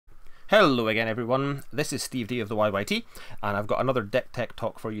Hello again everyone, this is Steve D of the YYT, and I've got another deck tech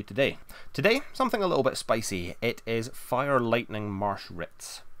talk for you today. Today, something a little bit spicy. It is Fire Lightning Marche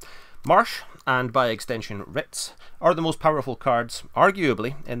Ritz. Marche, and by extension Ritz, are the most powerful cards,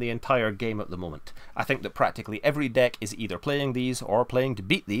 arguably, in the entire game at the moment. I think that practically every deck is either playing these or playing to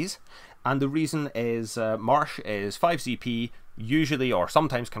beat these, and the reason is Marche is 5 CP, usually or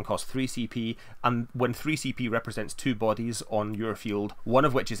sometimes can cost 3 CP, and when 3 CP represents 2 bodies on your field, one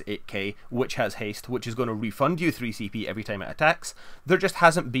of which is 8k, which has haste, which is going to refund you 3 CP every time it attacks, there just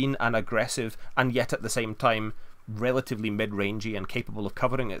hasn't been an aggressive and yet at the same time relatively mid-rangey and capable of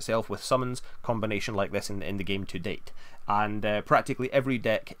covering itself with summons combination like this in the game to date. And practically every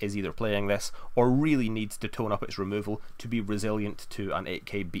deck is either playing this or really needs to tone up its removal to be resilient to an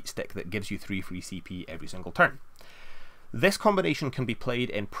 8k beat stick that gives you 3 free CP every single turn. This combination can be played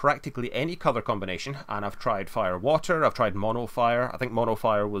in practically any colour combination, and I've tried Fire Water, I've tried Mono Fire. I think Mono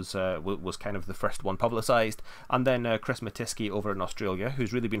Fire was kind of the first one publicised, and then Chris Matisky over in Australia,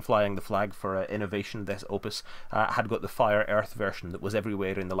 who's really been flying the flag for innovation this Opus, had got the Fire Earth version that was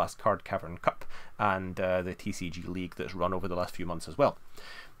everywhere in the last Card Cavern Cup and the TCG League that's run over the last few months as well.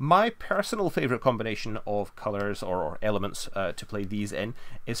 My personal favourite combination of colours or elements to play these in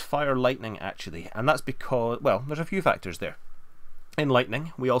is Fire Lightning, actually, and that's because, well, there's a few factors there. In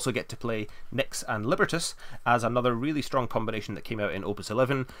Lightning, we also get to play Nyx and Libertas as another really strong combination that came out in Opus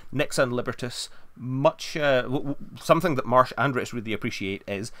 11. Nyx and Libertas, something that Marche and Ritz really appreciate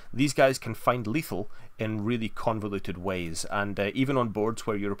is these guys can find lethal in really convoluted ways, and even on boards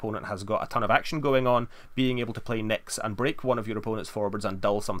where your opponent has got a ton of action going on, being able to play Nyx and break one of your opponent's forwards and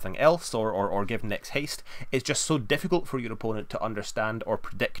dull something else, or give Nyx haste, is just so difficult for your opponent to understand or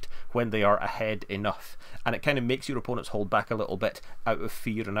predict when they are ahead enough, and it kind of makes your opponents hold back a little bit out of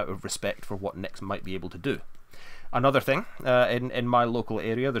fear and out of respect for what Nyx might be able to do. Another thing, in my local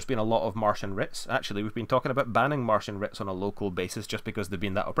area, there's been a lot of Marche and Ritz. Actually, we've been talking about banning Marche and Ritz on a local basis just because they've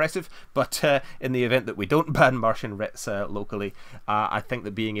been that oppressive, but in the event that we don't ban Marche and Ritz locally, I think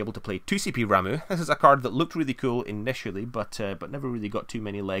that being able to play 2 CP Ramu, this is a card that looked really cool initially, but never really got too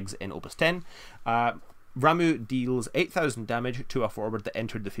many legs in Opus 10. Ramu deals 8,000 damage to a forward that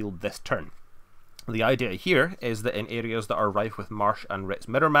entered the field this turn. The idea here is that in areas that are rife with Marche and Ritz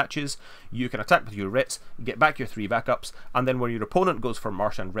mirror matches, you can attack with your Ritz, get back your 3 backups, and then when your opponent goes for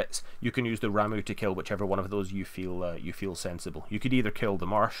Marche and Ritz, you can use the Ramu to kill whichever one of those you feel sensible. You could either kill the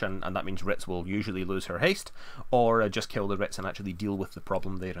Marche, and that means Ritz will usually lose her haste, or just kill the Ritz and actually deal with the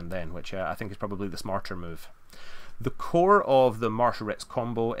problem there and then, which I think is probably the smarter move. The core of the Marche Ritz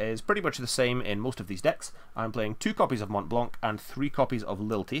combo is pretty much the same in most of these decks. I'm playing 2 copies of Mont Blanc and 3 copies of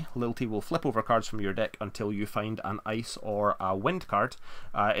Lilty. Lilty will flip over cards from your deck until you find an ice or a wind card.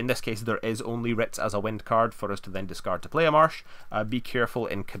 In this case, there is only Ritz as a wind card for us to then discard to play a Marche. Be careful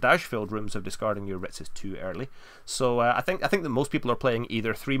in Kadaj-filled rooms of discarding your Ritzes too early. So I think that most people are playing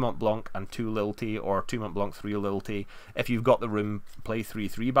either 3 Mont Blanc and 2 Lilty, or 2 Mont Blanc, 3 Lilty. If you've got the room, play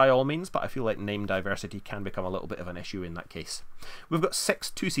 3-3 by all means, but I feel like name diversity can become a little bit of an issue in that case. We've got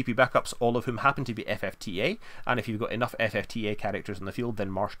 6 2CP backups, all of whom happen to be FFTA, and if you've got enough FFTA characters in the field, then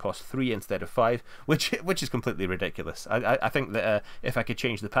Marche costs 3 instead of 5, which is completely ridiculous. I think that if I could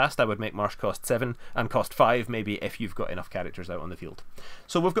change the past, I would make Marche cost 7 and cost 5 maybe if you've got enough characters out on the field.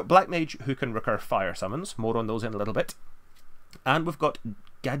 So we've got Black Mage who can recur fire summons, more on those in a little bit. And we've got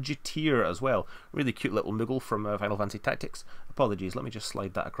Gadgeteer as well. Really cute little Moogle from Final Fantasy Tactics. Apologies, let me just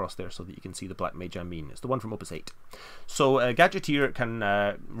slide that across there so that you can see the Black Mage I mean. It's the one from Opus 8. So Gadgeteer can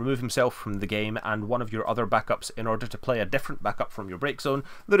remove himself from the game and one of your other backups in order to play a different backup from your break zone.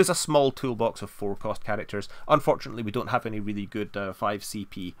 There is a small toolbox of 4 cost characters. Unfortunately, we don't have any really good 5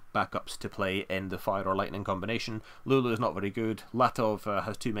 CP backups to play in the Fire or Lightning combination. Lulu is not very good. Latov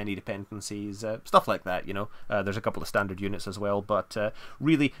has too many dependencies. Stuff like that, you know. There's a couple of standard units as well, but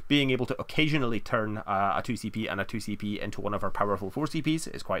really being able to occasionally turn a 2CP and a 2CP into one of our powerful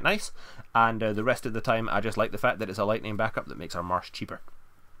 4CPs is quite nice, and the rest of the time I just like the fact that it's a lightning backup that makes our Marche cheaper.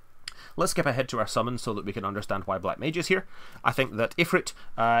 Let's skip ahead to our summons so that we can understand why Black Mage is here. I think that Ifrit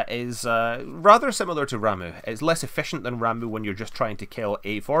is rather similar to Ramu. It's less efficient than Ramu when you're just trying to kill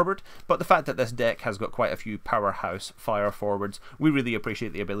a forward, but the fact that this deck has got quite a few powerhouse fire forwards, we really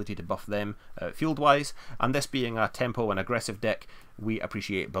appreciate the ability to buff them field-wise, and this being a tempo and aggressive deck, we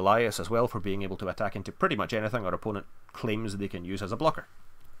appreciate Belias as well for being able to attack into pretty much anything our opponent claims they can use as a blocker.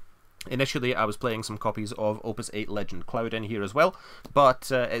 Initially, I was playing some copies of Opus 8 Legend Cloud in here as well,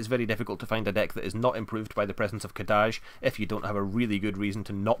 but it's very difficult to find a deck that is not improved by the presence of Kadaj if you don't have a really good reason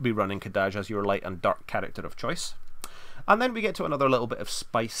to not be running Kadaj as your light and dark character of choice. And then we get to another little bit of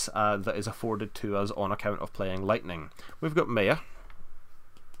spice that is afforded to us on account of playing Lightning. We've got Maya,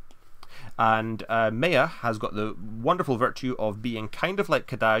 And Maya has got the wonderful virtue of being kind of like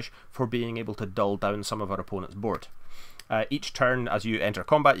Kadaj for being able to dull down some of our opponent's board. Each turn, as you enter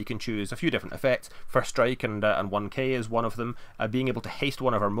combat, you can choose a few different effects. First Strike and 1k is one of them. Being able to haste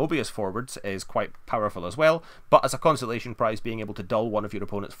one of our Mobius forwards is quite powerful as well, but as a consolation prize, being able to dull one of your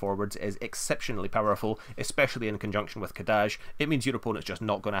opponent's forwards is exceptionally powerful, especially in conjunction with Kadaj. It means your opponent's just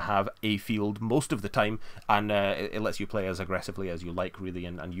not going to have a field most of the time, and it lets you play as aggressively as you like, really,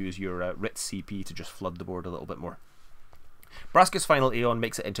 and use your Ritz CP to just flood the board a little bit more. Braska's Final Aeon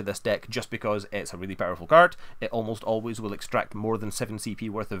makes it into this deck just because it's a really powerful card. It almost always will extract more than 7 CP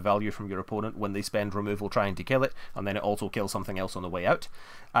worth of value from your opponent when they spend removal trying to kill it, and then it also kills something else on the way out.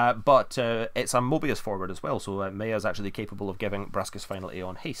 But it's a Mobius forward as well, so Maya is actually capable of giving Braska's Final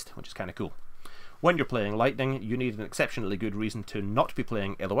Aeon haste, which is kind of cool. When you're playing Lightning, you need an exceptionally good reason to not be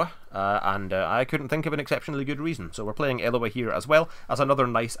playing Illawa, and I couldn't think of an exceptionally good reason, so we're playing Illawa here as well as another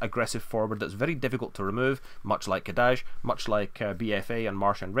nice aggressive forward that's very difficult to remove, much like Kadaj, much like BFA and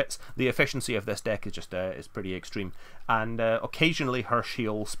Marche and Ritz. The efficiency of this deck is just is pretty extreme, and occasionally her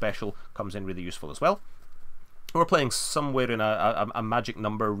Sheol special comes in really useful as well. We're playing somewhere in a magic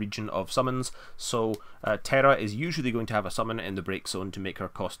number region of summons, so Terra is usually going to have a summon in the break zone to make her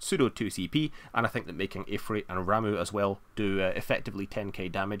cost pseudo 2 CP, and I think that making Ifrit and Ramu as well do effectively 10k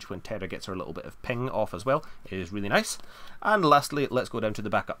damage when Terra gets her little bit of ping off as well is really nice. And lastly, let's go down to the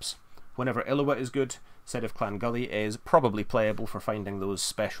backups. Whenever Illawa is good, Set of Clan Gully is probably playable for finding those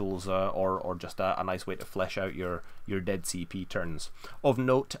specials or just a nice way to flesh out your dead CP turns. Of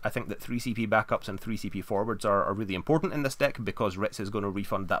note, I think that 3 CP backups and 3 CP forwards are really important in this deck because Ritz is going to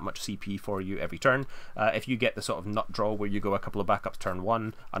refund that much CP for you every turn. If you get the sort of nut draw where you go a couple of backups turn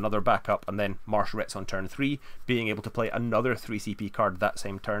 1, another backup, and then Marche Ritz on turn 3, being able to play another 3 CP card that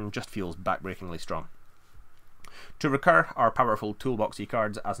same turn just feels backbreakingly strong. To recur our powerful toolboxy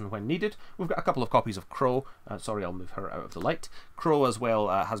cards as and when needed, we've got a couple of copies of Crow. Sorry, I'll move her out of the light. Crow as well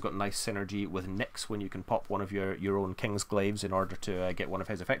has got nice synergy with Nyx when you can pop one of your own King's Glaives in order to get one of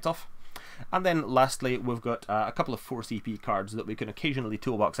his effects off. And then lastly, we've got a couple of 4 CP cards that we can occasionally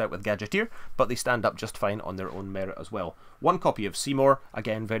toolbox out with Gadgeteer, but they stand up just fine on their own merit as well. One copy of Seymour,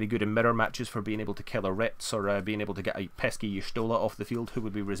 again very good in mirror matches for being able to kill a Ritz or being able to get a pesky Y'shtola off the field who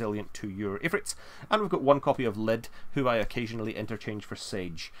would be resilient to your Ifrits. And we've got one copy of Lid, who I occasionally interchange for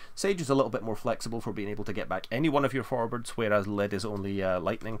Sage. Sage is a little bit more flexible for being able to get back any one of your forwards, whereas Lid is only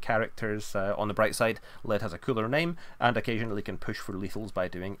lightning characters. On the bright side, Lid has a cooler name and occasionally can push for lethals by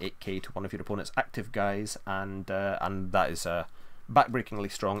doing 8k to one of your opponent's active guys, and that is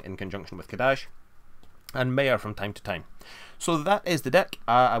backbreakingly strong in conjunction with Kadaj and Maya from time to time. So that is the deck.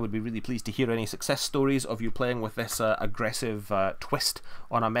 I would be really pleased to hear any success stories of you playing with this aggressive twist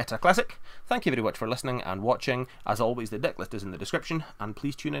on a meta classic. Thank you very much for listening and watching. As always, the deck list is in the description, and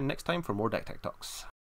please tune in next time for more Deck Tech Talks.